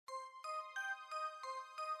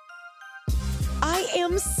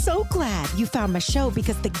am so glad you found my show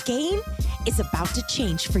because the game is about to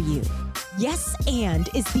change for you. Yes, and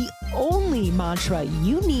is the only mantra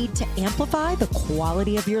you need to amplify the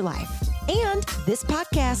quality of your life. And this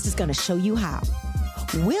podcast is going to show you how.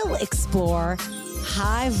 We'll explore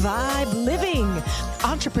high vibe living,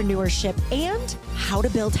 entrepreneurship, and how to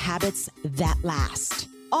build habits that last,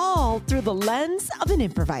 all through the lens of an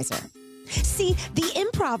improviser. See, the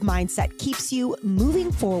improv mindset keeps you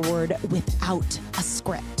moving forward without a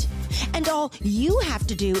script. And all you have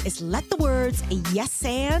to do is let the words yes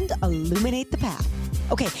and illuminate the path.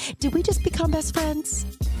 Okay, did we just become best friends?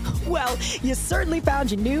 Well, you certainly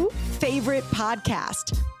found your new favorite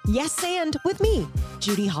podcast. Yes and with me,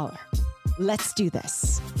 Judy Holler. Let's do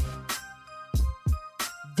this.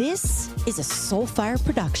 This is a Soulfire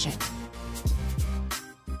production.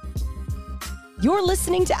 You're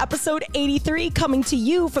listening to episode 83, coming to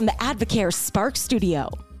you from the Advocare Spark Studio.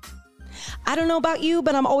 I don't know about you,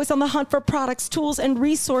 but I'm always on the hunt for products, tools, and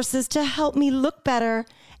resources to help me look better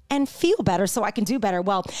and feel better so I can do better.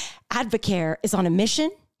 Well, Advocare is on a mission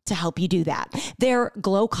to help you do that. Their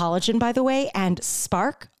Glow Collagen, by the way, and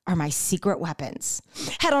Spark are my secret weapons.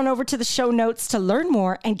 Head on over to the show notes to learn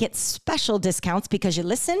more and get special discounts because you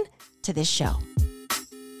listen to this show.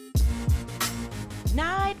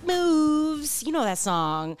 Night moves. You know that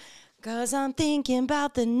song. 'Cause I'm thinking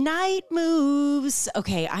about the night moves.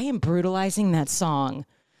 Okay, I am brutalizing that song.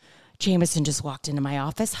 Jameson just walked into my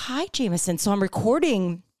office. Hi, Jameson. So I'm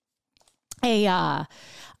recording a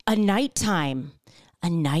nighttime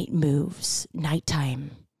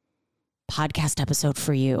podcast episode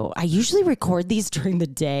for you. I usually record these during the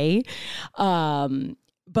day.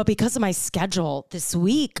 But because of my schedule this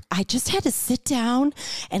week, I just had to sit down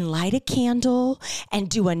and light a candle and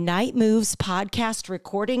do a Night Moves podcast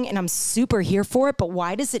recording. And I'm super here for it. But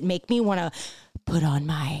why does it make me want to put on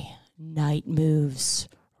my Night Moves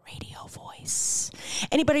radio voice?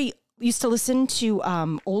 Anybody used to listen to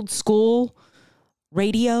old school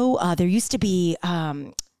radio? There used to be...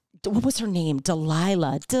 what was her name?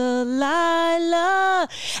 Delilah.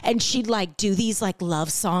 And she'd like do these like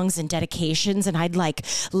love songs and dedications. And I'd like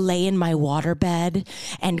lay in my waterbed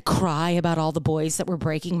and cry about all the boys that were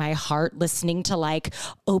breaking my heart, listening to like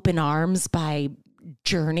Open Arms by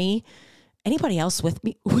Journey. Anybody else with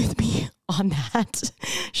me on that?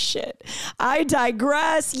 Shit. I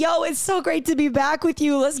digress. Yo, it's so great to be back with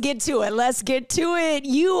you. Let's get to it.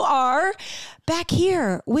 You are back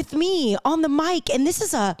here with me on the mic. And this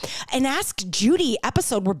is an Ask Judy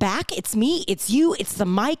episode. We're back. It's me, it's you, it's the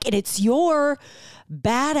mic, and it's your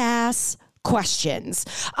badass questions.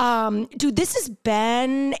 Dude, this has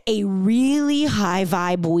been a really high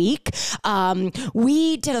vibe week.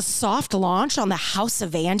 We did a soft launch on the House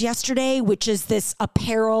of And yesterday, which is this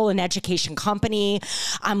apparel and education company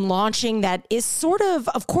I'm launching that is sort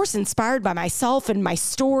of course, inspired by myself and my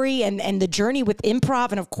story and the journey with improv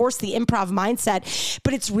and, of course, the improv mindset.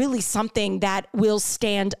 But it's really something that will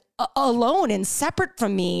stand alone and separate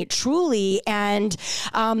from me, truly. And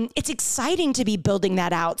it's exciting to be building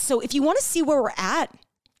that out. So if you want to see where we're at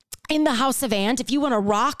in the House of And, if you want to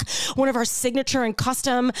rock one of our signature and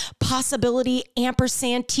custom Possibility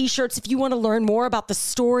ampersand t-shirts, if you want to learn more about the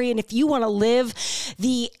story, and if you want to live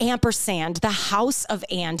the ampersand, the House of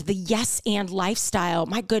And, the yes and lifestyle,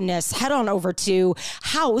 my goodness, head on over to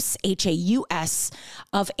house, H-A-U-S,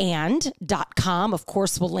 of and.com. Of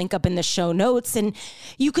course, we'll link up in the show notes, and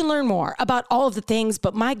you can learn more about all of the things.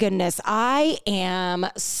 But my goodness, I am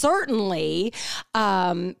certainly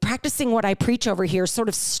practicing what I preach over here, sort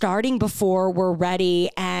of starting before we're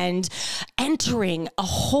ready and entering a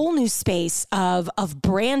whole new space of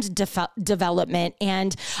brand development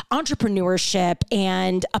and entrepreneurship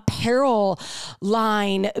and apparel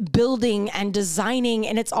line building and designing.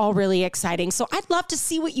 And it's all really exciting. So I'd love to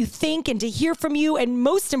see what you think and to hear from you. And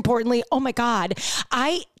most importantly, oh my God,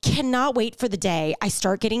 I cannot wait for the day I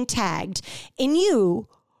start getting tagged in you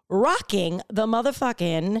rocking the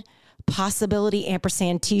motherfucking Possibility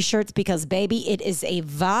ampersand t-shirts, because baby, it is a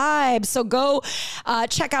vibe. So go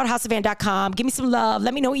check out houseofand.com. Give me some love.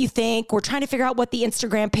 Let me know what you think. We're trying to figure out what the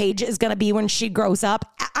Instagram page is going to be when she grows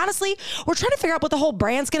up. Honestly, we're trying to figure out what the whole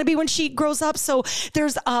brand's going to be when she grows up. So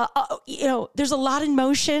there's there's a lot in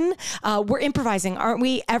motion. We're improvising, aren't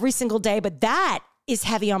we, every single day? But that is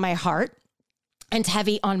heavy on my heart. and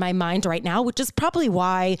heavy on my mind right now, which is probably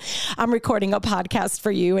why I'm recording a podcast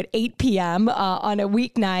for you at 8 p.m. On a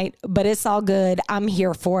weeknight, but it's all good. I'm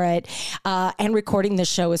here for it. And recording this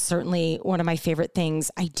show is certainly one of my favorite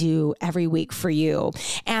things I do every week for you.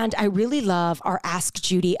 And I really love our Ask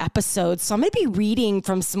Judy episodes. So I'm going to be reading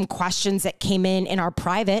from some questions that came in our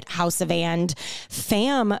private House of And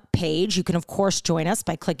fam page. You can, of course, join us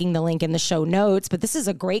by clicking the link in the show notes. But this is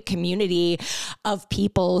a great community of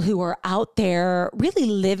people who are out there really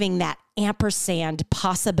living that ampersand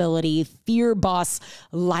possibility, fear boss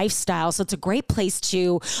lifestyle. So it's a great place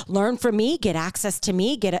to learn from me, get access to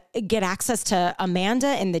me, get access to Amanda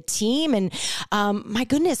and the team. And my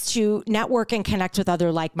goodness, to network and connect with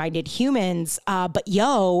other like-minded humans. The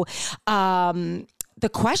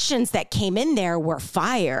questions that came in there were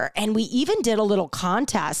fire. And we even did a little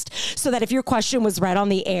contest so that if your question was read on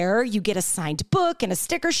the air, you get a signed book and a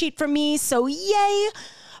sticker sheet from me. So yay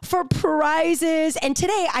for prizes. And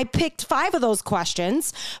today I picked 5 of those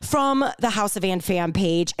questions from the House of And fan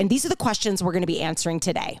page. And these are the questions we're going to be answering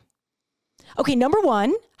today. Okay, number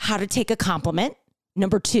 1, how to take a compliment.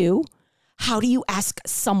 Number 2, how do you ask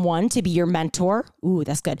someone to be your mentor? Ooh,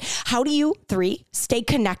 that's good. How do you, 3, stay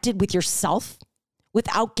connected with yourself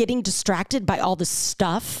without getting distracted by all the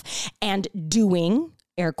stuff and doing,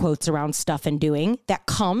 air quotes around stuff and doing, that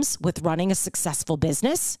comes with running a successful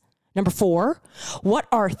business? Number 4, what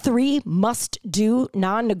are 3 must-do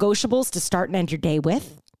non-negotiables to start and end your day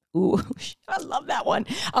with? Ooh, I love that one.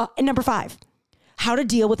 And number 5, how to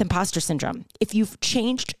deal with imposter syndrome if you've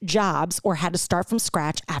changed jobs or had to start from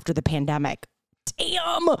scratch after the pandemic.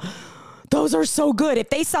 Damn, those are so good. If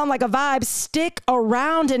they sound like a vibe, stick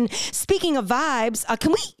around. And speaking of vibes,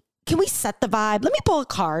 can we set the vibe? Let me pull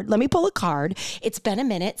a card. It's been a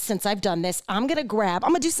minute since I've done this. I'm going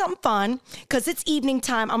to do something fun because it's evening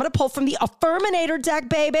time. I'm going to pull from the Affirminator deck,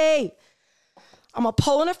 baby. I'm going to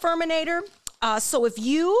pull an Affirminator. So if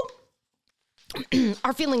you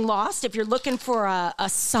are feeling lost, if you're looking for a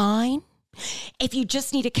sign, if you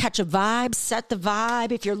just need to catch a vibe, set the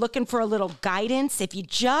vibe, if you're looking for a little guidance, if you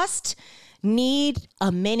just need a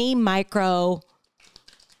mini micro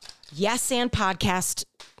Yes and podcast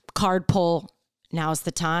card pull, now's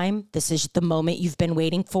the time. This is the moment you've been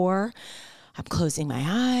waiting for. I'm closing my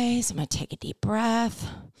eyes. I'm going to take a deep breath.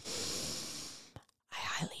 I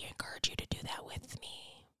highly encourage you to do that with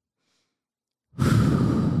me.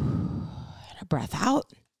 And a breath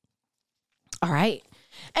out. All right.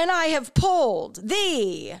 And I have pulled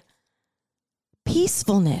the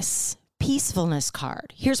peacefulness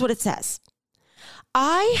card. Here's what it says.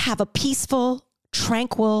 I have a peaceful,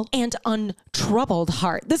 tranquil, and untroubled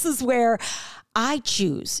heart. This is where I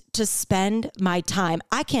choose to spend my time.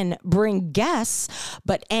 I can bring guests,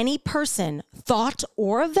 but any person, thought,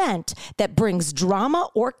 or event that brings drama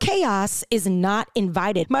or chaos is not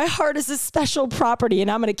invited. My heart is a special property, and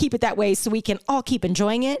I'm going to keep it that way so we can all keep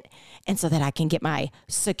enjoying it and so that I can get my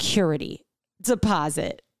security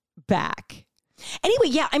deposit back. Anyway,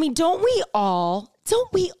 yeah, I mean, don't we all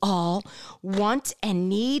want and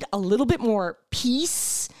need a little bit more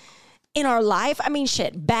peace in our life? I mean,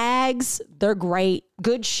 shit, bags, they're great.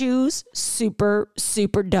 Good shoes, super,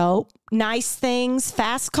 super dope. Nice things,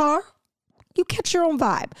 fast car, you catch your own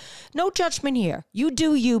vibe. No judgment here. You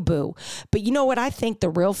do you, boo. But you know what I think the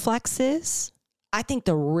real flex is? I think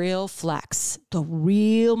the real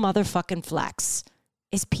motherfucking flex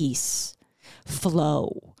is peace,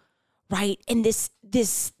 flow, right? And this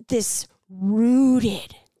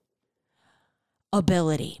rooted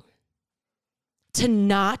ability to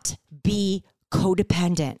not be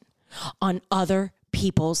codependent on other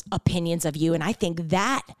people's opinions of you. And I think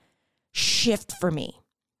that shift for me,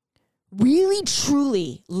 really,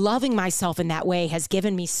 truly loving myself in that way, has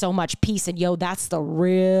given me so much peace. And that's the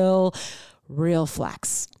real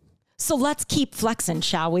flex. So let's keep flexing,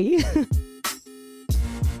 shall we?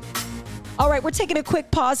 All right, we're taking a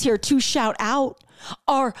quick pause here to shout out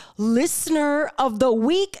our listener of the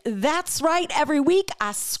week. That's right. Every week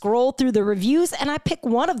I scroll through the reviews and I pick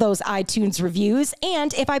one of those iTunes reviews.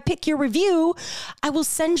 And if I pick your review, I will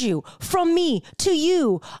send you from me to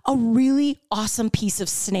you a really awesome piece of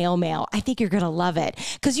snail mail. I think you're going to love it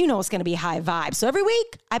because it's going to be high vibe. So every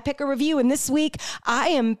week I pick a review, and this week I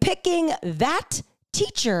am picking That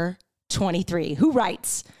Teacher 23, who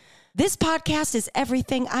writes, "This podcast is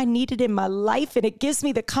everything I needed in my life, and it gives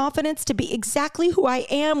me the confidence to be exactly who I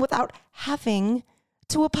am without having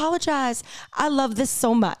to apologize. I love this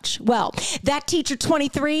so much." Well, That Teacher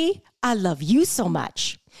 23, I love you so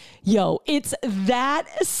much. It's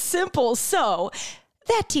that simple. So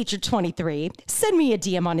That Teacher 23. Send me a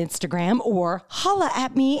DM on Instagram or holla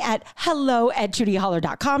at me at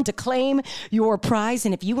hello@judyholler.com to claim your prize.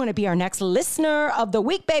 And if you want to be our next listener of the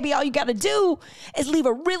week, baby, all you got to do is leave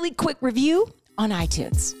a really quick review on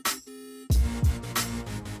iTunes.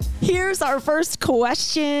 Here's our first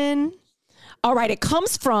question. All right, it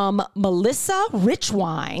comes from Melissa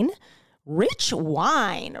Richwine.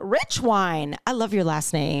 Richwine. I love your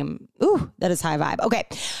last name. Ooh, that is high vibe. Okay.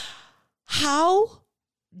 How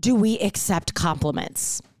do we accept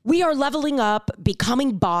compliments? We are leveling up,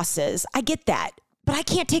 becoming bosses. I get that, but I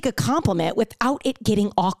can't take a compliment without it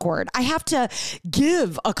getting awkward. I have to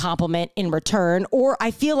give a compliment in return, or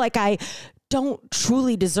I feel like I don't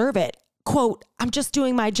truly deserve it. Quote, I'm just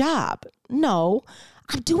doing my job. No,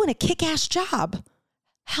 I'm doing a kick-ass job.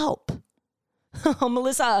 Help. Oh,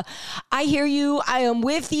 Melissa, I hear you. I am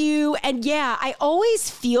with you. And yeah, I always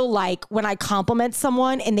feel like when I compliment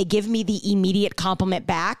someone and they give me the immediate compliment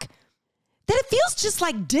back, that it feels just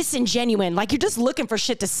like disingenuine, like you're just looking for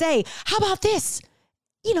shit to say. How about this?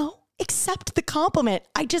 Accept the compliment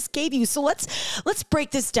I just gave you. So let's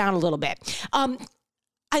break this down a little bit.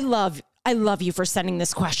 I love you for sending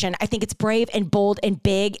this question. I think it's brave and bold and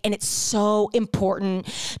big, and it's so important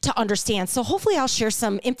to understand. So hopefully I'll share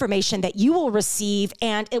some information that you will receive,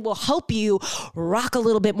 and it will help you rock a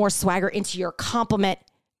little bit more swagger into your compliment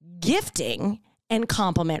gifting and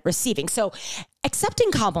compliment receiving. So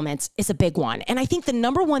accepting compliments is a big one. And I think the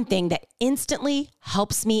number one thing that instantly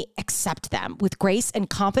helps me accept them with grace and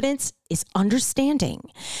confidence is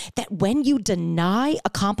understanding that when you deny a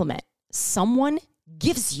compliment someone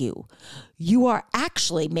gives you, you are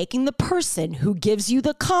actually making the person who gives you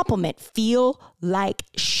the compliment feel like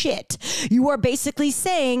shit. You are basically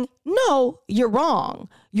saying, no, you're wrong.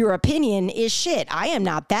 Your opinion is shit. I am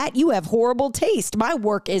not that. You have horrible taste. My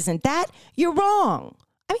work isn't that. You're wrong.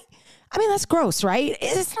 I mean, that's gross, right?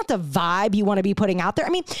 It's not the vibe you want to be putting out there. I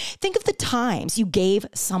mean, think of the times you gave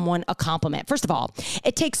someone a compliment. First of all,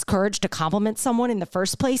 it takes courage to compliment someone in the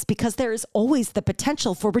first place because there is always the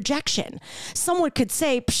potential for rejection. Someone could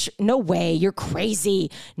say, no way, you're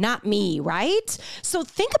crazy, not me, right? So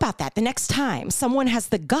think about that the next time someone has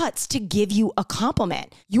the guts to give you a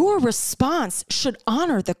compliment. Your response should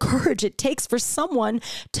honor the courage it takes for someone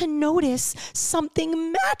to notice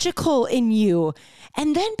something magical in you.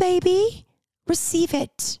 And then, baby, receive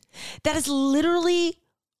it. That is literally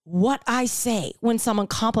what I say when someone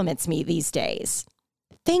compliments me these days.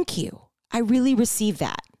 Thank you. I really receive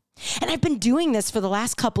that. And I've been doing this for the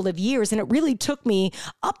last couple of years, and it really took me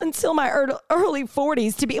up until my early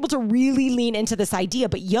 40s to be able to really lean into this idea.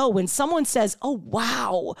 But when someone says, oh,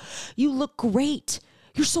 wow, you look great.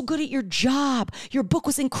 You're so good at your job. Your book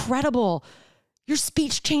was incredible. Your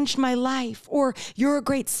speech changed my life. Or you're a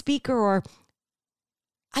great speaker. Or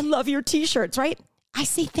I love your t-shirts, right? I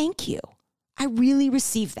say thank you. I really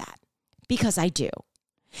receive that because I do.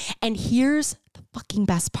 And here's the fucking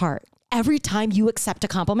best part. Every time you accept a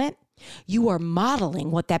compliment, you are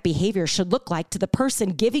modeling what that behavior should look like to the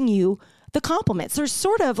person giving you the compliment. So it's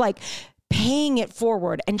sort of like paying it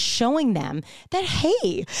forward and showing them that,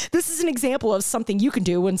 hey, this is an example of something you can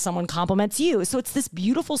do when someone compliments you. So it's this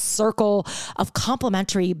beautiful circle of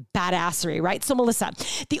complimentary badassery, right? So Melissa,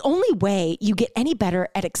 the only way you get any better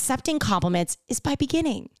at accepting compliments is by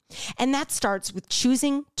beginning. And that starts with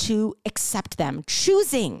choosing to accept them,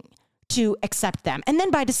 and then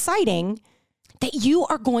by deciding that you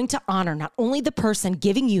are going to honor not only the person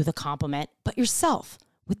giving you the compliment, but yourself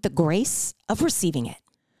with the grace of receiving it.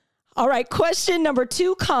 All right, question number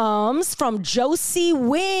 2 comes from Josie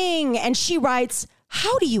Wing, and she writes,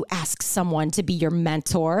 how do you ask someone to be your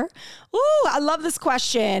mentor? Ooh, I love this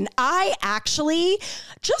question. I actually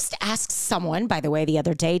just asked someone, by the way, the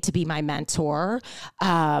other day to be my mentor.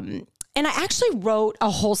 And I actually wrote a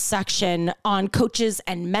whole section on coaches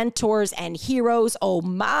and mentors and heroes,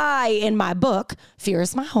 in my book, Fear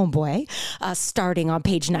is My Homeboy, starting on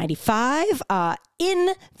page 95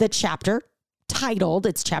 in the chapter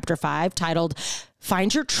it's chapter 5, titled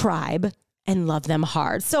Find Your Tribe and Love Them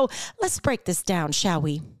Hard. So let's break this down, shall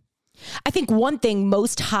we? I think one thing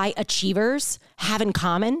most high achievers have in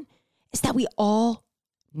common is that we all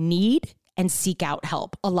need and seek out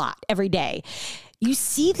help a lot every day. You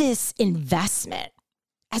see this investment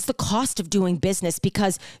as the cost of doing business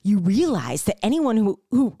because you realize that anyone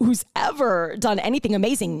who's ever done anything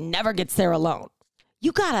amazing never gets there alone.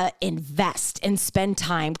 You gotta invest and spend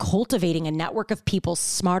time cultivating a network of people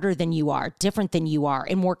smarter than you are, different than you are,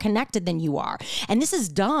 and more connected than you are. And this is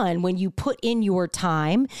done when you put in your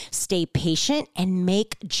time, stay patient, and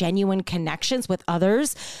make genuine connections with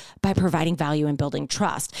others by providing value and building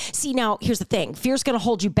trust. See, now here's the thing. Fear's going to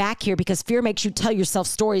hold you back here because fear makes you tell yourself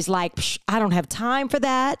stories like, I don't have time for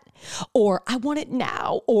that, or I want it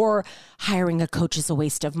now, or hiring a coach is a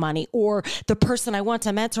waste of money, or the person I want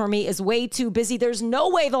to mentor me is way too busy. There's no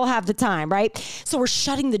way they'll have the time, right? So we're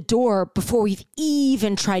shutting the door before we've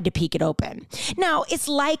even tried to peek it open. Now, it's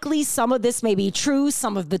likely some of this may be true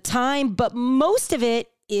some of the time, but most of it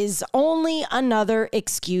is only another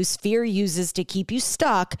excuse fear uses to keep you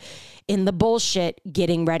stuck in the bullshit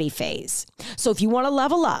getting ready phase. So if you want to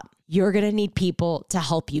level up, you're going to need people to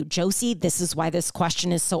help you. Josie, this is why this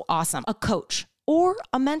question is so awesome. A coach or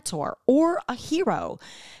a mentor or a hero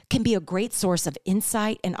can be a great source of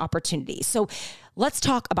insight and opportunity. So let's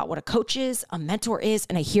talk about what a coach is, a mentor is,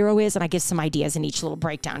 and a hero is, and I give some ideas in each little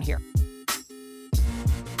breakdown here.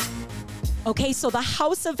 Okay, so the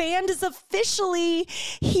House of And is officially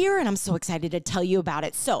here, and I'm so excited to tell you about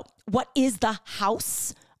it. So what is the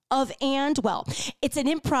House of And? Well, it's an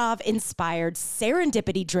improv-inspired,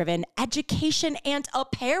 serendipity-driven education and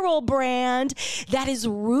apparel brand that is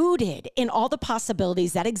rooted in all the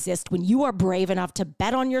possibilities that exist when you are brave enough to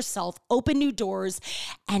bet on yourself, open new doors,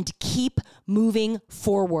 and keep moving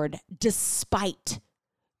forward despite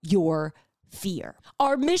your fear.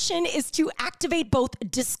 Our mission is to activate both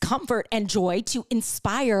discomfort and joy to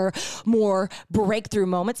inspire more breakthrough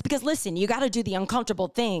moments. Because listen, you got to do the uncomfortable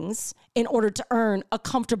things in order to earn a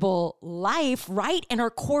comfortable life, right? And our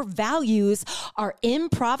core values are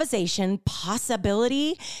improvisation,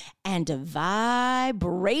 possibility, and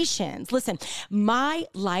vibrations. Listen, my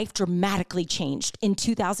life dramatically changed in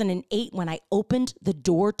 2008 when I opened the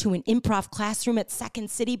door to an improv classroom at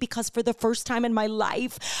Second City because for the first time in my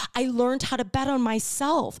life, I learned how to bet on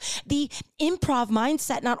myself. The improv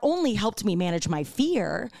mindset not only helped me manage my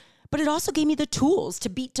fear, but it also gave me the tools to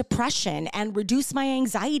beat depression and reduce my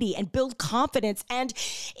anxiety and build confidence and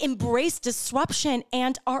embrace disruption.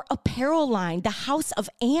 And our apparel line, the House of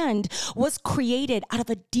And, was created out of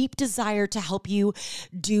a deep desire to help you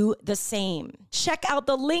do the same. Check out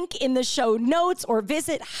the link in the show notes or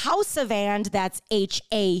visit House of And, that's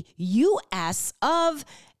HAUS of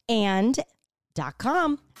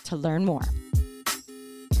and.com to learn more.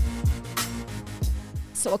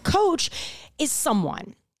 So a coach is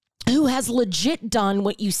someone who has legit done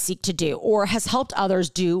what you seek to do or has helped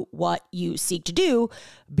others do what you seek to do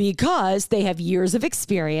because they have years of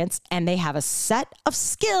experience and they have a set of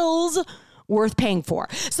skills worth paying for.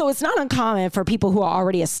 So it's not uncommon for people who are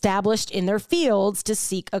already established in their fields to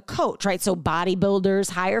seek a coach, right? So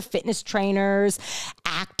bodybuilders hire fitness trainers,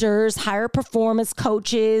 actors hire performance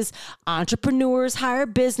coaches, entrepreneurs hire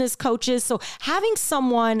business coaches. So having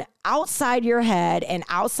someone outside your head and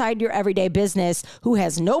outside your everyday business who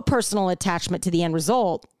has no personal attachment to the end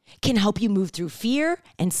result can help you move through fear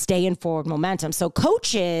and stay in forward momentum. So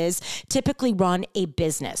coaches typically run a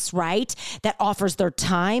business, right, that offers their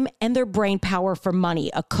time and their brain power for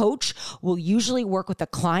money. A coach will usually work with a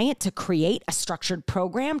client to create a structured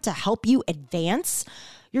program to help you advance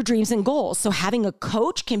your dreams and goals. So having a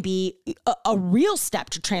coach can be a real step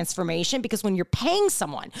to transformation because when you're paying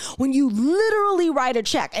someone, when you literally write a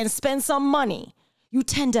check and spend some money, you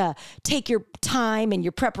tend to take your time and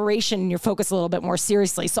your preparation and your focus a little bit more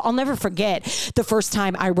seriously. So I'll never forget the first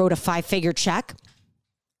time I wrote a 5-figure check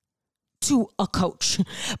to a coach.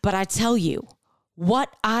 But I tell you,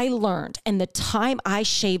 what I learned and the time I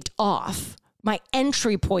shaved off my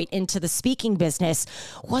entry point into the speaking business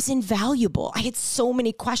was invaluable. I had so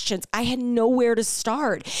many questions. I had nowhere to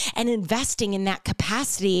start. And investing in that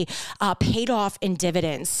capacity paid off in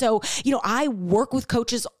dividends. So, I work with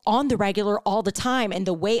coaches on the regular all the time. And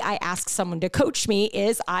the way I ask someone to coach me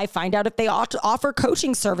is I find out if they ought to offer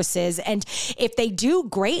coaching services. And if they do,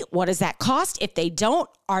 great. What does that cost? If they don't,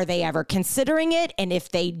 are they ever considering it? And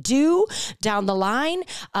if they do down the line,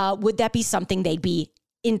 would that be something they'd be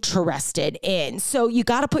interested in? So you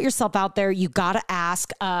got to put yourself out there. You got to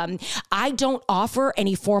ask. I don't offer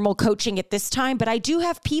any formal coaching at this time, but I do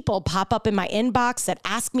have people pop up in my inbox that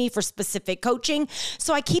ask me for specific coaching.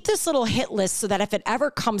 So I keep this little hit list so that if it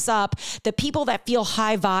ever comes up, the people that feel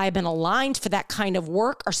high vibe and aligned for that kind of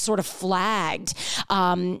work are sort of flagged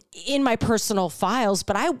in my personal files.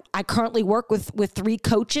 But I currently work with 3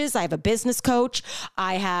 coaches. I have a business coach.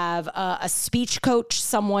 I have a speech coach,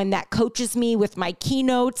 someone that coaches me with my keynote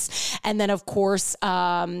notes. And then, of course,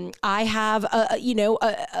 I have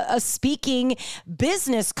a speaking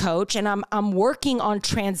business coach, and I'm working on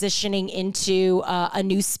transitioning into a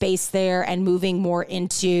new space there and moving more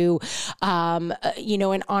into an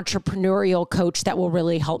entrepreneurial coach that will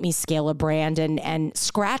really help me scale a brand and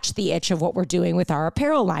scratch the itch of what we're doing with our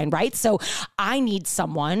apparel line, right? So I need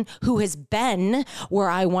someone who has been where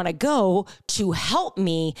I want to go to help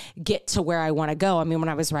me get to where I want to go. I mean, when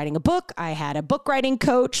I was writing a book, I had a book writing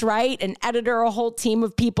coach, right? An editor, a whole team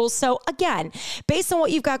of people. So again, based on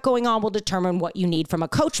what you've got going on will determine what you need from a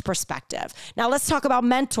coach perspective. Now let's talk about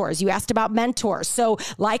mentors. You asked about mentors. So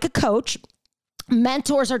like a coach,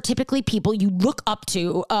 mentors are typically people you look up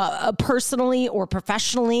to personally or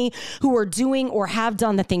professionally who are doing or have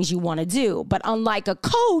done the things you want to do. But unlike a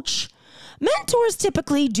coach, mentors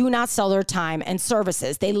typically do not sell their time and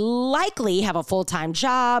services. They likely have a full-time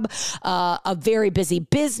job, a very busy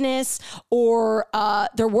business, or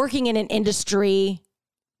they're working in an industry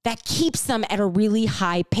that keeps them at a really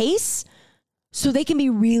high pace. So they can be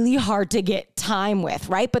really hard to get time with,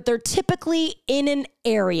 right? But they're typically in an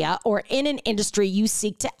area or in an industry you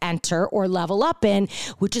seek to enter or level up in,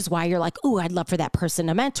 which is why you're like, ooh, I'd love for that person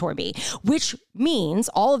to mentor me. Which means,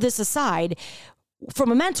 all of this aside, from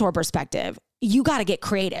a mentor perspective, you got to get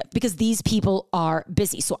creative because these people are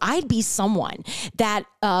busy. So I'd be someone that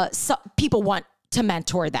people want to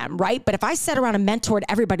mentor them, right? But if I sat around and mentored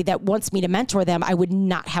everybody that wants me to mentor them, I would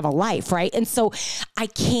not have a life, right? And so I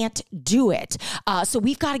can't do it. So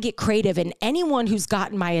we've got to get creative, and anyone who's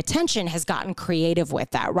gotten my attention has gotten creative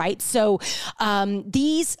with that, right? So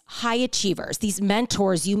these high achievers, these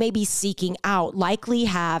mentors you may be seeking out likely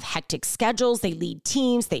have hectic schedules. They lead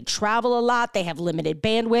teams, they travel a lot, they have limited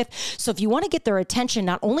bandwidth. So if you want to get their attention,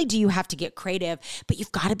 not only do you have to get creative, but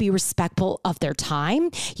you've got to be respectful of their time.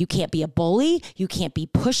 You can't be a bully. You can't be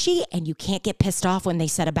pushy, and you can't get pissed off when they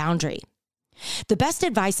set a boundary. The best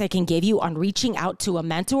advice I can give you on reaching out to a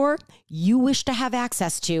mentor you wish to have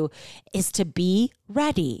access to is to be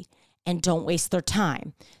ready and don't waste their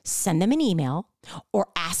time. Send them an email or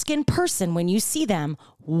ask in person when you see them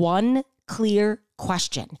one clear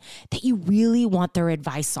question that you really want their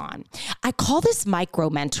advice on. I call this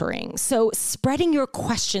micro mentoring. So spreading your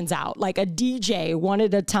questions out like a DJ one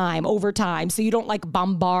at a time over time, so you don't like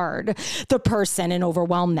bombard the person and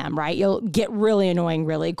overwhelm them, right? You'll get really annoying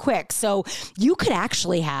really quick. So you could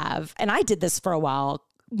actually have, and I did this for a while,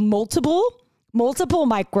 multiple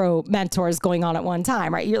micro mentors going on at one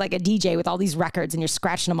time, right? You're like a DJ with all these records and you're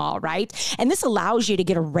scratching them all, right? And this allows you to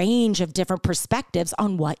get a range of different perspectives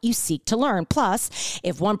on what you seek to learn. Plus,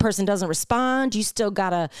 if one person doesn't respond, you still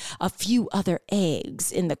got a few other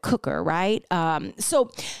eggs in the cooker, right?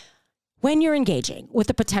 So when you're engaging with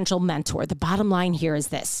a potential mentor, the bottom line here is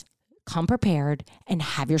this: come prepared and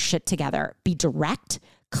have your shit together. Be direct,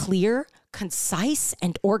 clear, concise,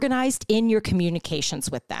 and organized in your communications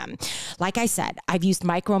with them. Like I said, I've used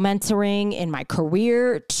micro mentoring in my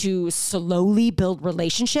career to slowly build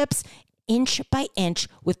relationships inch by inch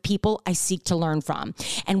with people I seek to learn from.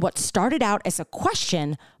 And what started out as a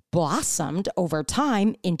question blossomed over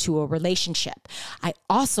time into a relationship. I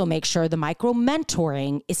also make sure the micro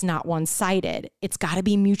mentoring is not one-sided. It's got to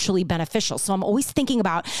be mutually beneficial. So I'm always thinking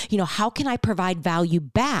about, how can I provide value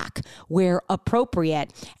back where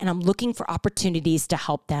appropriate? And I'm looking for opportunities to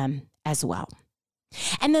help them as well.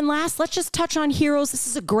 And then last, let's just touch on Heroes. This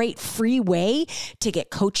is a great free way to get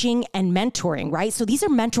coaching and mentoring, right? So these are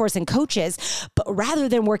mentors and coaches, but rather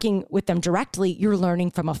than working with them directly, you're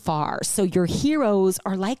learning from afar. So your heroes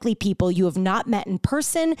are likely people you have not met in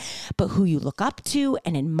person, but who you look up to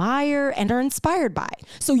and admire and are inspired by.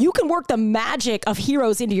 So you can work the magic of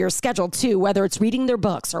heroes into your schedule too, whether it's reading their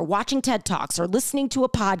books or watching TED Talks or listening to a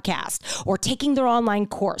podcast or taking their online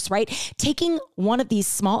course, right? Taking one of these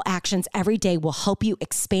small actions every day will help you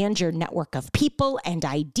expand your network of people and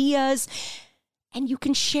ideas, and you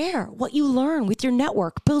can share what you learn with your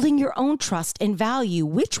network, building your own trust and value,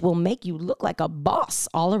 which will make you look like a boss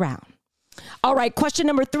all around. All right, question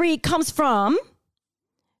number 3 comes from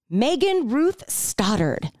Megan Ruth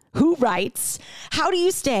Stoddard, who writes, how do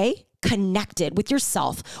you stay connected with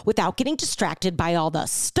yourself without getting distracted by all the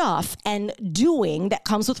stuff and doing that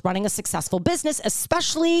comes with running a successful business,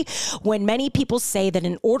 especially when many people say that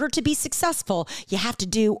in order to be successful, you have to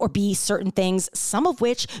do or be certain things, some of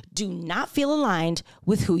which do not feel aligned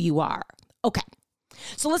with who you are? Okay,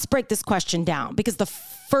 so let's break this question down, because the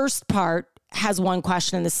first part has one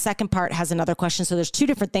question and the second part has another question. So there's 2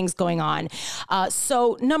 different things going on.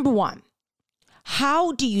 So number 1,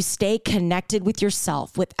 how do you stay connected with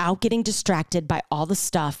yourself without getting distracted by all the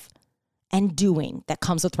stuff and doing that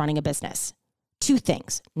comes with running a business? 2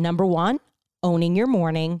 things. Number 1, owning your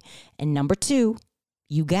morning. And number 2,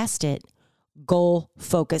 you guessed it,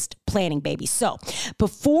 goal-focused planning, baby. So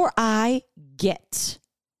before I get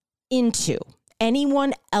into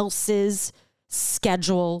anyone else's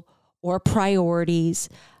schedule or priorities,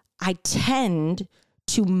 I tend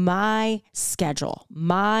to my schedule,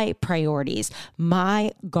 my priorities,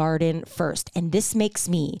 my garden first. And this makes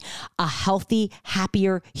me a healthy,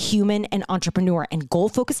 happier human and entrepreneur. And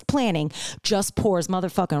goal-focused planning just pours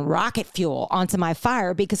motherfucking rocket fuel onto my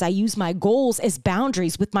fire because I use my goals as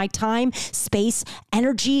boundaries with my time, space,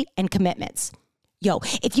 energy, and commitments. Yo,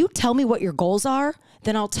 if you tell me what your goals are,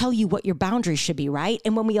 then I'll tell you what your boundaries should be, right?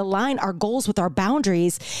 And when we align our goals with our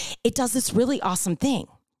boundaries, it does this really awesome thing.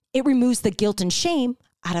 It removes the guilt and shame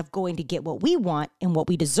out of going to get what we want and what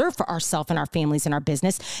we deserve for ourselves and our families and our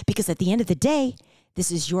business. Because at the end of the day,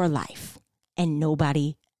 this is your life and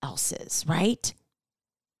nobody else's, right?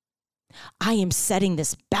 I am setting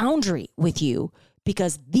this boundary with you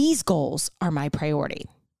because these goals are my priority.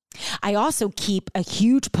 I also keep a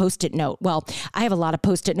huge Post-it note. Well, I have a lot of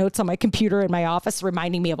Post-it notes on my computer in my office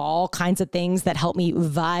reminding me of all kinds of things that help me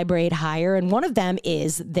vibrate higher. And one of them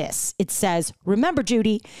is this. It says, remember,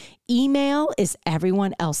 Judy, email is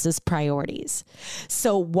everyone else's priorities.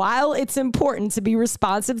 So while it's important to be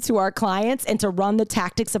responsive to our clients and to run the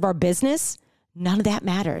tactics of our business, none of that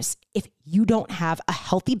matters if you don't have a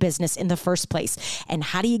healthy business in the first place. And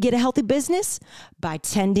how do you get a healthy business? By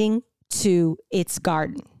tending to its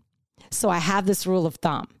garden. So I have this rule of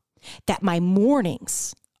thumb that my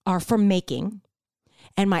mornings are for making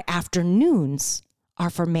and my afternoons are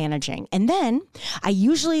for managing. And then I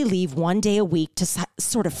usually leave one day a week to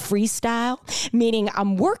sort of freestyle, meaning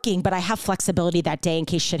I'm working, but I have flexibility that day in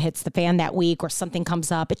case shit hits the fan that week or something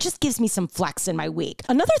comes up. It just gives me some flex in my week.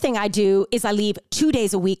 Another thing I do is I leave 2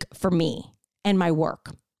 days a week for me and my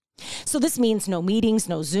work. So this means no meetings,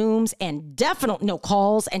 no Zooms, and definitely no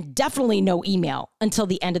calls, and definitely no email until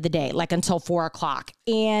the end of the day, like until 4 o'clock.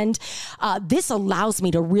 And this allows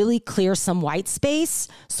me to really clear some white space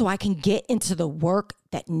so I can get into the work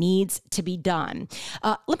that needs to be done.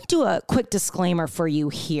 Let me do a quick disclaimer for you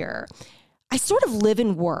here. I sort of live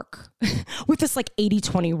and work with this like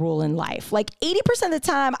 80-20 rule in life. Like 80% of the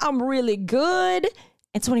time, I'm really good.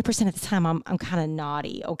 And 20% of the time, I'm kind of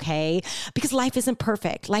naughty, okay? Because life isn't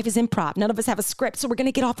perfect. Life is improv. None of us have a script. So we're going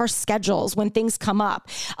to get off our schedules when things come up.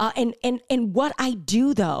 And what I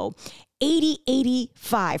do, though,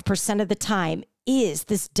 85% of the time is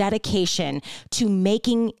this dedication to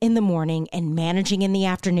making in the morning and managing in the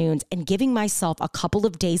afternoons and giving myself a couple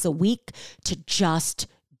of days a week to just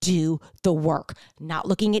do the work, not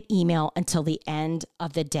looking at email until the end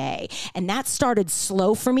of the day. And that started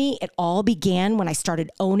slow for me. It all began when I started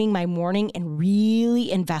owning my morning and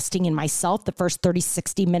really investing in myself the first 30,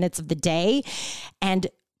 60 minutes of the day. And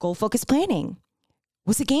goal-focused planning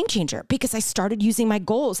was a game changer because I started using my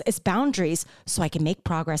goals as boundaries so I can make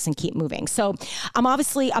progress and keep moving. So I'm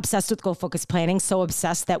obviously obsessed with goal-focused planning, so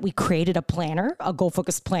obsessed that we created a planner, a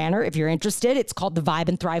goal-focused planner. If you're interested, it's called the Vibe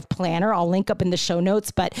and Thrive Planner. I'll link up in the show notes.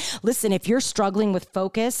 But listen, if you're struggling with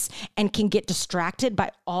focus and can get distracted by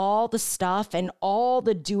all the stuff and all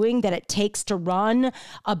the doing that it takes to run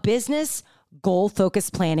a business,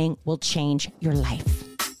 goal-focused planning will change your life.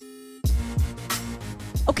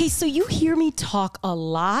 Okay, so you hear me talk a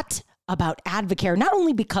lot about Advocare, not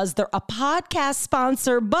only because they're a podcast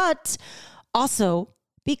sponsor, but also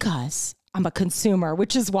because I'm a consumer,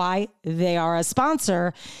 which is why they are a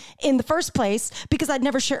sponsor in the first place, because I'd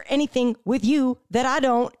never share anything with you that I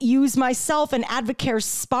don't use myself. And Advocare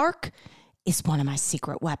Spark is one of my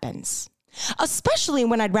secret weapons. Especially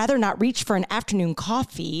when I'd rather not reach for an afternoon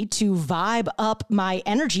coffee to vibe up my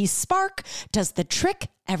energy, Spark does the trick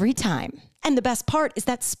every time. And the best part is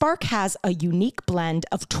that Spark has a unique blend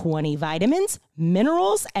of 20 vitamins,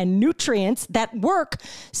 minerals, and nutrients that work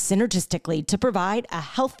synergistically to provide a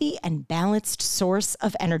healthy and balanced source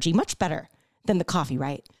of energy, much better than the coffee,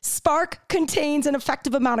 right? Spark contains an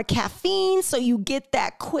effective amount of caffeine, so you get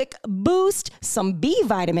that quick boost, some B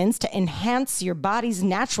vitamins to enhance your body's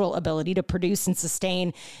natural ability to produce and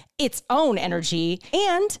sustain its own energy,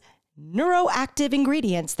 and neuroactive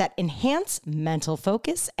ingredients that enhance mental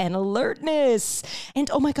focus and alertness. And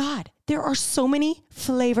oh my God, there are so many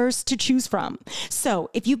flavors to choose from. So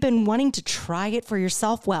if you've been wanting to try it for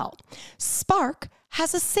yourself, well, Spark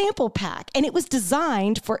has a sample pack, and it was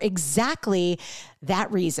designed for exactly that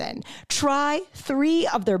reason. Try 3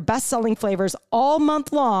 of their best-selling flavors all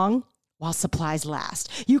month long while supplies last.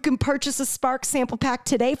 You can purchase a Spark sample pack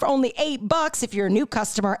today for only $8 if you're a new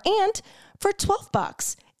customer, and for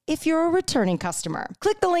 $12 if you're a returning customer.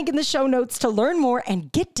 Click the link in the show notes to learn more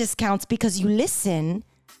and get discounts because you listen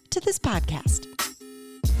to this podcast.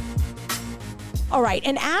 All right.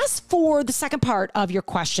 And as for the second part of your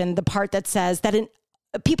question, the part that says that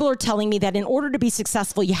people are telling me that in order to be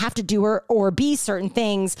successful, you have to do or be certain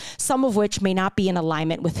things, some of which may not be in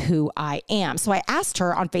alignment with who I am. So I asked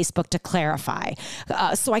her on Facebook to clarify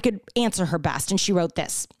so I could answer her best. And she wrote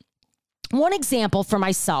this. One example for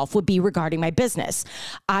myself would be regarding my business.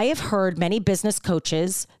 I have heard many business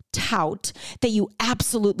coaches tout that you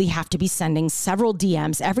absolutely have to be sending several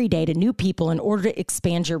DMs every day to new people in order to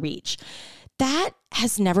expand your reach. That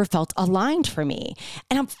has never felt aligned for me.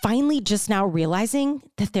 And I'm finally just now realizing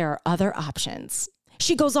that there are other options.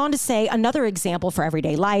 She goes on to say another example for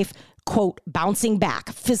everyday life, quote, bouncing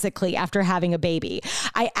back physically after having a baby.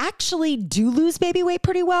 I actually do lose baby weight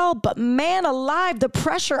pretty well, but man alive, the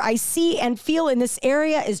pressure I see and feel in this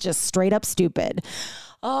area is just straight up stupid.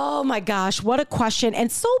 Oh my gosh, what a question.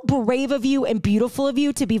 And so brave of you and beautiful of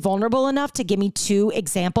you to be vulnerable enough to give me two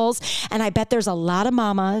examples. And I bet there's a lot of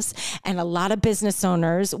mamas and a lot of business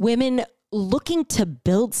owners, women looking to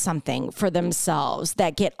build something for themselves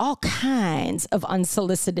that get all kinds of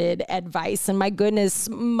unsolicited advice. And my goodness,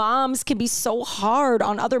 moms can be so hard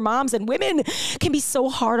on other moms and women can be so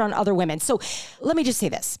hard on other women. So let me just say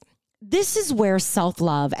this. This is where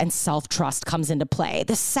self-love and self-trust comes into play.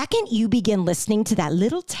 The second you begin listening to that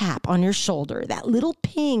little tap on your shoulder, that little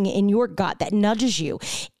ping in your gut that nudges you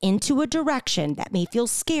into a direction that may feel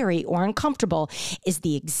scary or uncomfortable is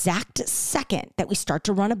the exact second that we start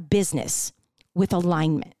to run a business with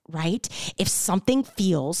alignment, right? If something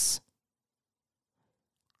feels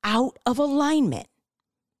out of alignment,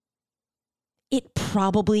 it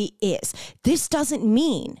probably is. This doesn't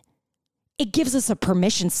mean it gives us a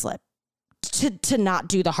permission slip to not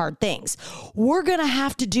do the hard things. We're going to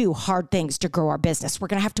have to do hard things to grow our business. We're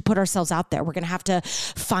going to have to put ourselves out there. We're going to have to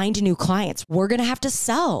find new clients. We're going to have to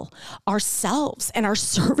sell ourselves and our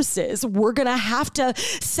services. We're going to have to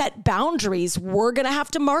set boundaries. We're going to have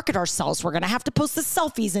to market ourselves. We're going to have to post the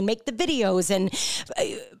selfies and make the videos and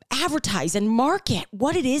advertise and market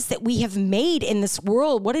what it is that we have made in this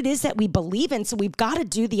world, what it is that we believe in. So we've got to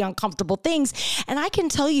do the uncomfortable things. And I can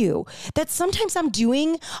tell you that sometimes I'm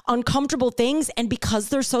doing uncomfortable things, and because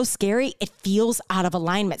they're so scary, it feels out of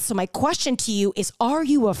alignment. So my question to you is, are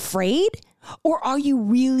you afraid or are you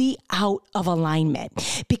really out of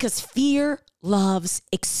alignment? Because fear loves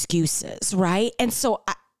excuses, right? And so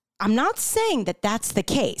I'm not saying that that's the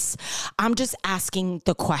case. I'm just asking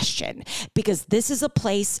the question because this is a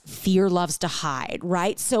place fear loves to hide,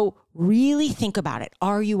 right? So really think about it.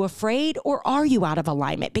 Are you afraid or are you out of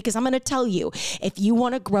alignment? Because I'm going to tell you, if you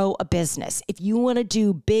want to grow a business, if you want to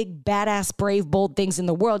do big, badass, brave, bold things in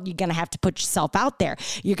the world, you're going to have to put yourself out there.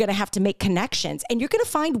 You're going to have to make connections and you're going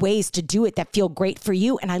to find ways to do it that feel great for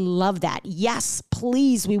you. And I love that. Yes,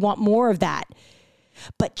 please. We want more of that.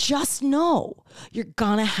 But just know you're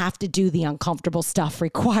going to have to do the uncomfortable stuff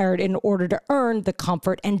required in order to earn the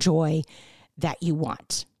comfort and joy that you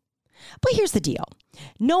want. But here's the deal.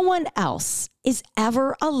 No one else is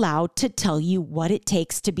ever allowed to tell you what it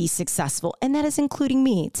takes to be successful. And that is including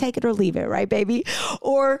me. Take it or leave it, right, baby?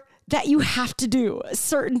 Or that you have to do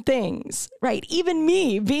certain things, right? Even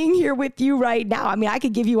me being here with you right now. I mean, I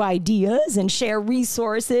could give you ideas and share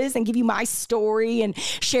resources and give you my story and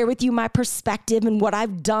share with you my perspective and what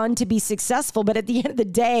I've done to be successful. But at the end of the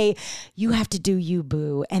day, you have to do you,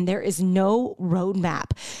 boo. And there is no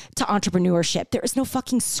roadmap to entrepreneurship. There is no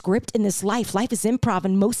fucking script in this life. Life is improv.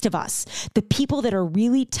 And most of us, the people that are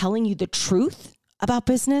really telling you the truth about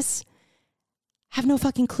business, have no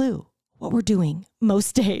fucking clue what we're doing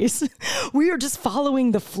most days. We are just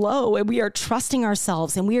following the flow and we are trusting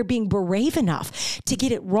ourselves and we are being brave enough to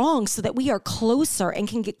get it wrong so that we are closer and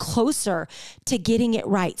can get closer to getting it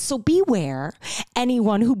right. So beware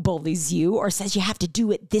anyone who bullies you or says you have to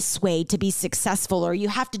do it this way to be successful or you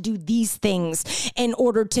have to do these things in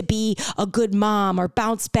order to be a good mom or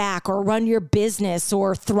bounce back or run your business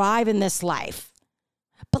or thrive in this life.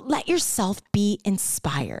 But let yourself be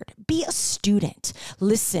inspired. Be a student.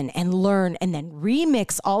 Listen and learn and then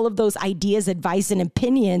remix all of those ideas, advice, and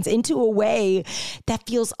opinions into a way that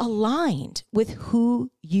feels aligned with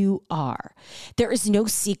who you are. There is no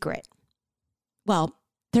secret. Well,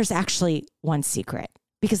 there's actually one secret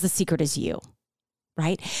because the secret is you,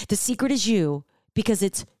 right? The secret is you because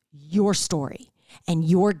it's your story and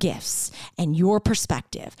your gifts and your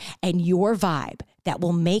perspective and your vibe that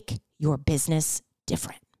will make your business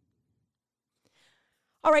different.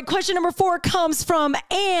 All right, question number 4 comes from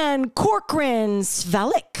Ann Corcoran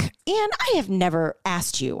Svelik. Ann, I have never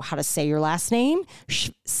asked you how to say your last name.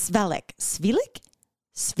 Svelik.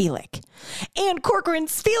 Svilik. And Corcoran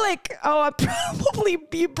Svilik. Oh, I'm probably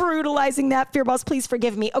be brutalizing that. Fear Boss, please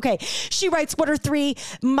forgive me. Okay. She writes, what are 3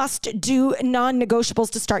 must-do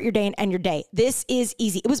non-negotiables to start your day and end your day? This is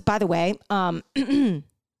easy. It was, by the way,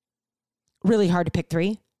 really hard to pick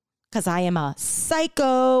 3 because I am a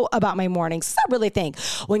psycho about my mornings. So I really think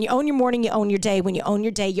when you own your morning, you own your day. When you own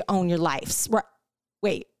your day, you own your life.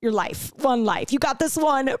 Wait, your life, one life. You got this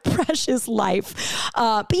one precious life.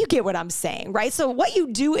 But you get what I'm saying, right? So what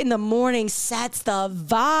you do in the morning sets the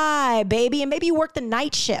vibe, baby. And maybe you work the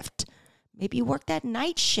night shift. Maybe you work that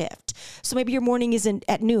night shift. So maybe your morning isn't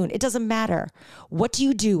at noon. It doesn't matter. What do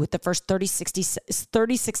you do with the first 30,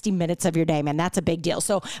 60 minutes of your day, man? That's a big deal.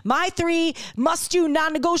 So my 3 must-do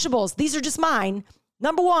non-negotiables. These are just mine.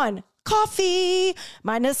 Number 1, coffee,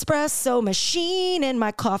 my Nespresso machine and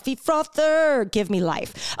my coffee frother. Give me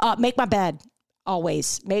life. Make my bed.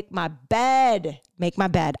 Always make my bed. Make my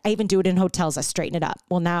bed. I even do it in hotels. I straighten it up.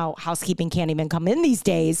 Well, now housekeeping can't even come in these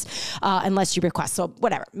days unless you request. So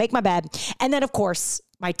whatever, make my bed. And then of course,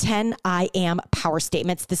 my 10 I am power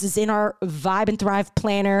statements. This is in our Vibe and Thrive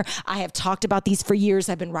planner. I have talked about these for years.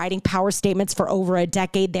 I've been writing power statements for over a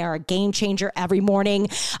decade. They are a game changer every morning.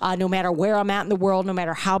 No matter where I'm at in the world, no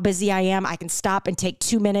matter how busy I am, I can stop and take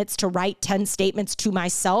 2 minutes to write 10 statements to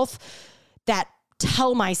myself that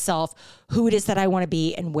tell myself who it is that I want to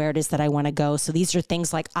be and where it is that I want to go. So these are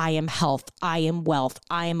things like I am health, I am wealth,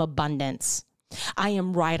 I am abundance. I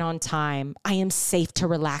am right on time. I am safe to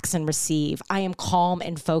relax and receive. I am calm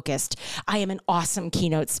and focused. I am an awesome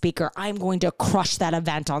keynote speaker. I'm going to crush that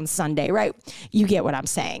event on Sunday, right? You get what I'm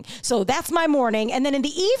saying. So that's my morning. And then in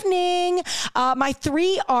the evening, my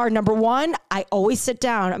 3 are, number 1, I always sit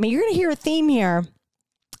down. I mean, you're going to hear a theme here.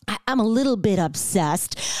 I'm a little bit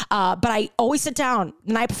obsessed, but I always sit down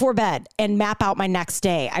the night before bed and map out my next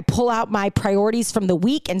day. I pull out my priorities from the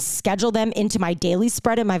week and schedule them into my daily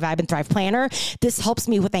spread in my Vibe and Thrive planner. This helps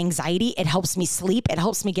me with anxiety. It helps me sleep. It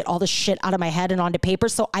helps me get all the shit out of my head and onto paper.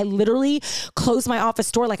 So I literally close my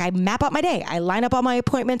office door. Like I map out my day. I line up all my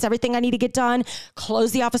appointments, everything I need to get done,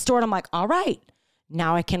 close the office door. And I'm like, all right,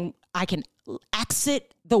 now I can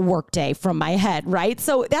exit the workday from my head, right?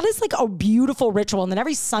 So that is like a beautiful ritual. And then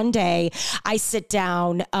every Sunday I sit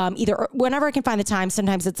down, either whenever I can find the time.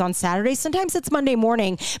 Sometimes it's on Saturday, sometimes it's Monday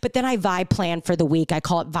morning, but then I vibe plan for the week. I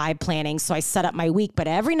call it vibe planning. So I set up my week, but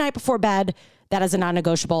every night before bed, that is a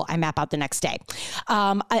non-negotiable. I map out the next day.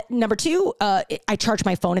 Number 2, I charge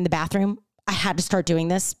my phone in the bathroom. I had to start doing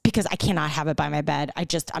this because I cannot have it by my bed.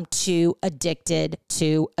 I'm too addicted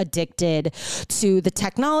to the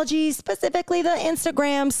technology, specifically the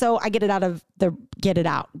Instagram. So I get it out.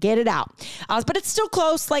 But it's still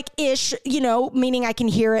close, like ish, meaning I can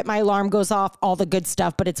hear it. My alarm goes off, all the good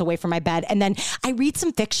stuff, but it's away from my bed. And then I read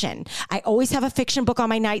some fiction. I always have a fiction book on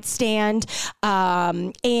my nightstand.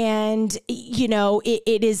 And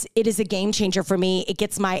it is a game changer for me.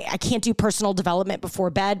 I can't do personal development before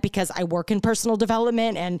bed because I work in personal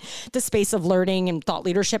development and the space of learning and thought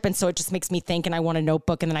leadership. And so it just makes me think and I want a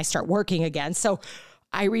notebook and then I start working again. So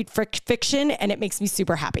I read fiction and it makes me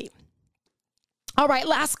super happy. All right,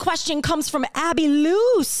 last question comes from Abby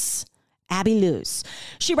Luce. Abby Luce.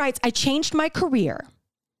 She writes, I changed my career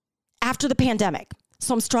after the pandemic.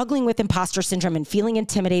 So I'm struggling with imposter syndrome and feeling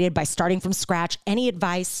intimidated by starting from scratch. Any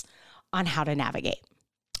advice on how to navigate?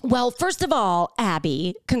 Well, first of all,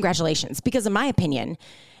 Abby, congratulations. Because in my opinion,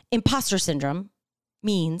 imposter syndrome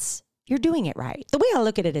means you're doing it right. The way I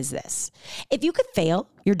look at it is this. If you could fail,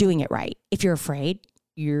 you're doing it right. If you're afraid,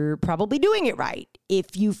 you're probably doing it right.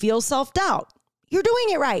 If you feel self-doubt, you're doing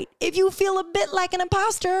it right. If you feel a bit like an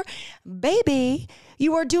imposter, baby,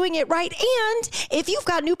 you are doing it right. And if you've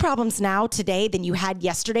got new problems now today than you had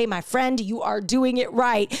yesterday, my friend, you are doing it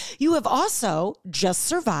right. You have also just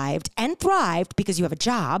survived and thrived because you have a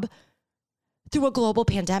job through a global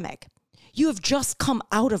pandemic. You have just come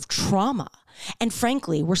out of trauma. And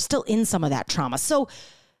frankly, we're still in some of that trauma. So,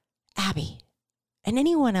 Abby, and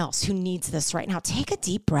anyone else who needs this right now, take a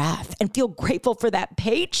deep breath and feel grateful for that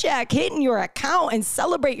paycheck hitting your account and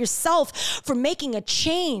celebrate yourself for making a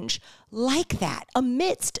change like that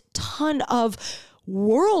amidst a ton of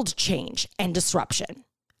world change and disruption.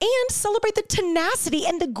 And celebrate the tenacity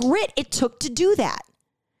and the grit it took to do that.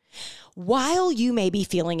 While you may be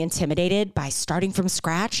feeling intimidated by starting from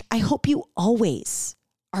scratch, I hope you always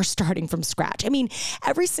are starting from scratch. I mean,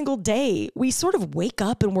 every single day we sort of wake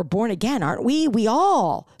up and we're born again, aren't we? We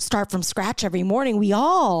all start from scratch every morning. We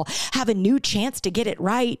all have a new chance to get it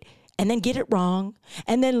right and then get it wrong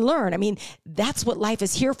and then learn. I mean, that's what life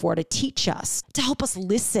is here for, to teach us, to help us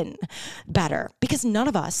listen better, because none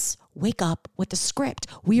of us wake up with a script.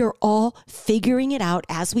 We are all figuring it out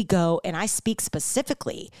as we go. And I speak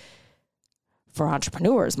specifically for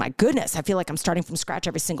entrepreneurs. My goodness, I feel like I'm starting from scratch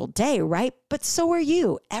every single day, right? But so are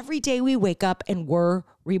you. Every day we wake up and we're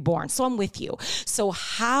reborn. So I'm with you. So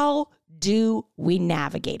how do we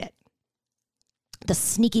navigate it? The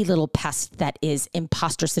sneaky little pest that is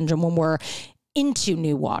imposter syndrome when we're into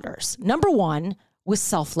new waters. Number one, with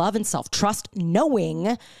self-love and self-trust, knowing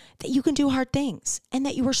that you can do hard things and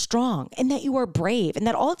that you are strong and that you are brave and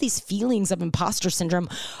that all of these feelings of imposter syndrome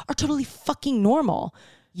are totally fucking normal.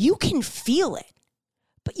 You can feel it,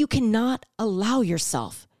 but you cannot allow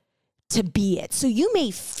yourself to be it. So you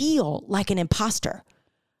may feel like an imposter,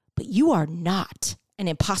 but you are not an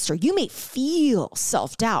imposter. You may feel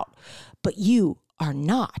self-doubt, but you are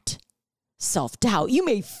not self-doubt. You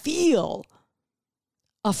may feel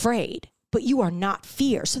afraid, but you are not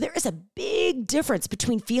fear. So there is a big difference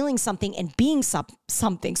between feeling something and being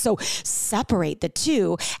something. So separate the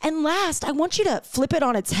two. And last, I want you to flip it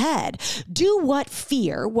on its head. Do what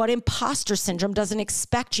fear, what imposter syndrome doesn't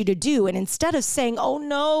expect you to do. And instead of saying, oh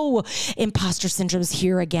no, imposter syndrome's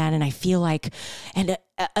here again, and I feel like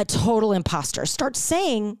a total imposter, start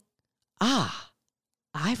saying,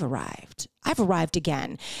 I've arrived. I've arrived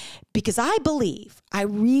again, because I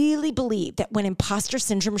really believe that when imposter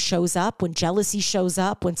syndrome shows up, when jealousy shows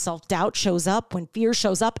up, when self-doubt shows up, when fear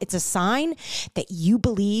shows up, it's a sign that you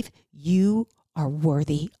believe you are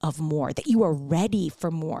worthy of more, that you are ready for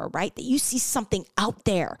more, right? That you see something out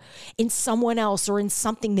there in someone else or in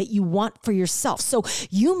something that you want for yourself. So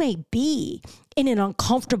you may be in an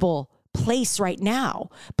uncomfortable place right now,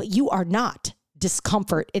 but you are not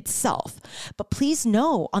discomfort itself. But please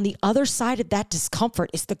know, on the other side of that discomfort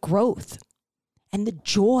is the growth and the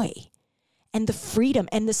joy and the freedom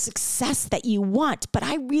and the success that you want. But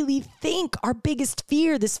I really think our biggest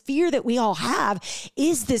fear, this fear that we all have,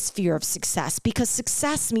 is this fear of success, because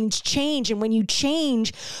success means change. And when you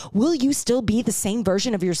change, will you still be the same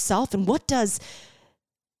version of yourself? And what does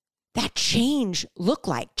that change look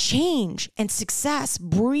like? Change and success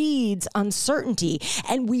breeds uncertainty,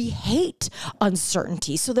 and we hate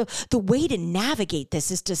uncertainty. So the way to navigate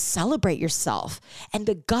this is to celebrate yourself and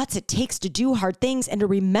the guts it takes to do hard things, and to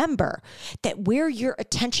remember that where your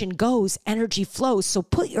attention goes, energy flows. So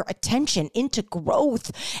put your attention into growth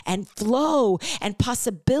and flow and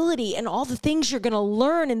possibility and all the things you're going to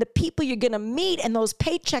learn and the people you're going to meet and those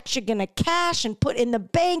paychecks you're going to cash and put in the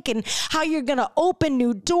bank and how you're going to open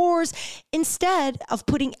new doors, instead of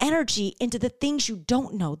putting energy into the things you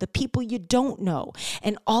don't know, the people you don't know,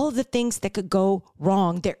 and all of the things that could go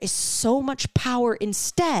wrong. There is so much power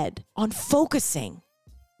instead on focusing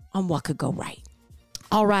on what could go right.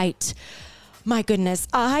 All right. My goodness,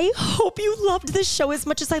 I hope you loved this show as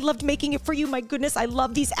much as I loved making it for you. My goodness, I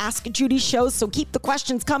love these Ask Judy shows, so keep the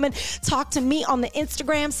questions coming. Talk to me on the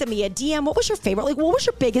Instagram. Send me a DM. What was your favorite? What was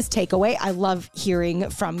your biggest takeaway? I love hearing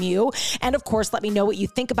from you. And of course, let me know what you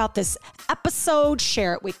think about this episode.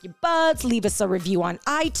 Share it with your buds. Leave us a review on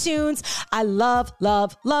iTunes. I love,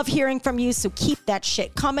 love, love hearing from you, so keep that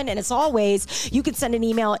shit coming. And as always, you can send an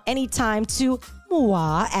email at any time to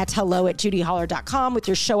at hello@judyholler.com with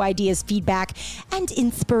your show ideas, feedback, and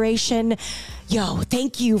inspiration. Yo,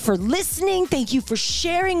 thank you for listening. Thank you for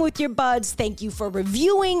sharing with your buds. Thank you for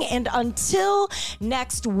reviewing. And until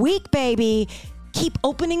next week, baby, keep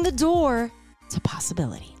opening the door to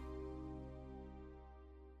possibility.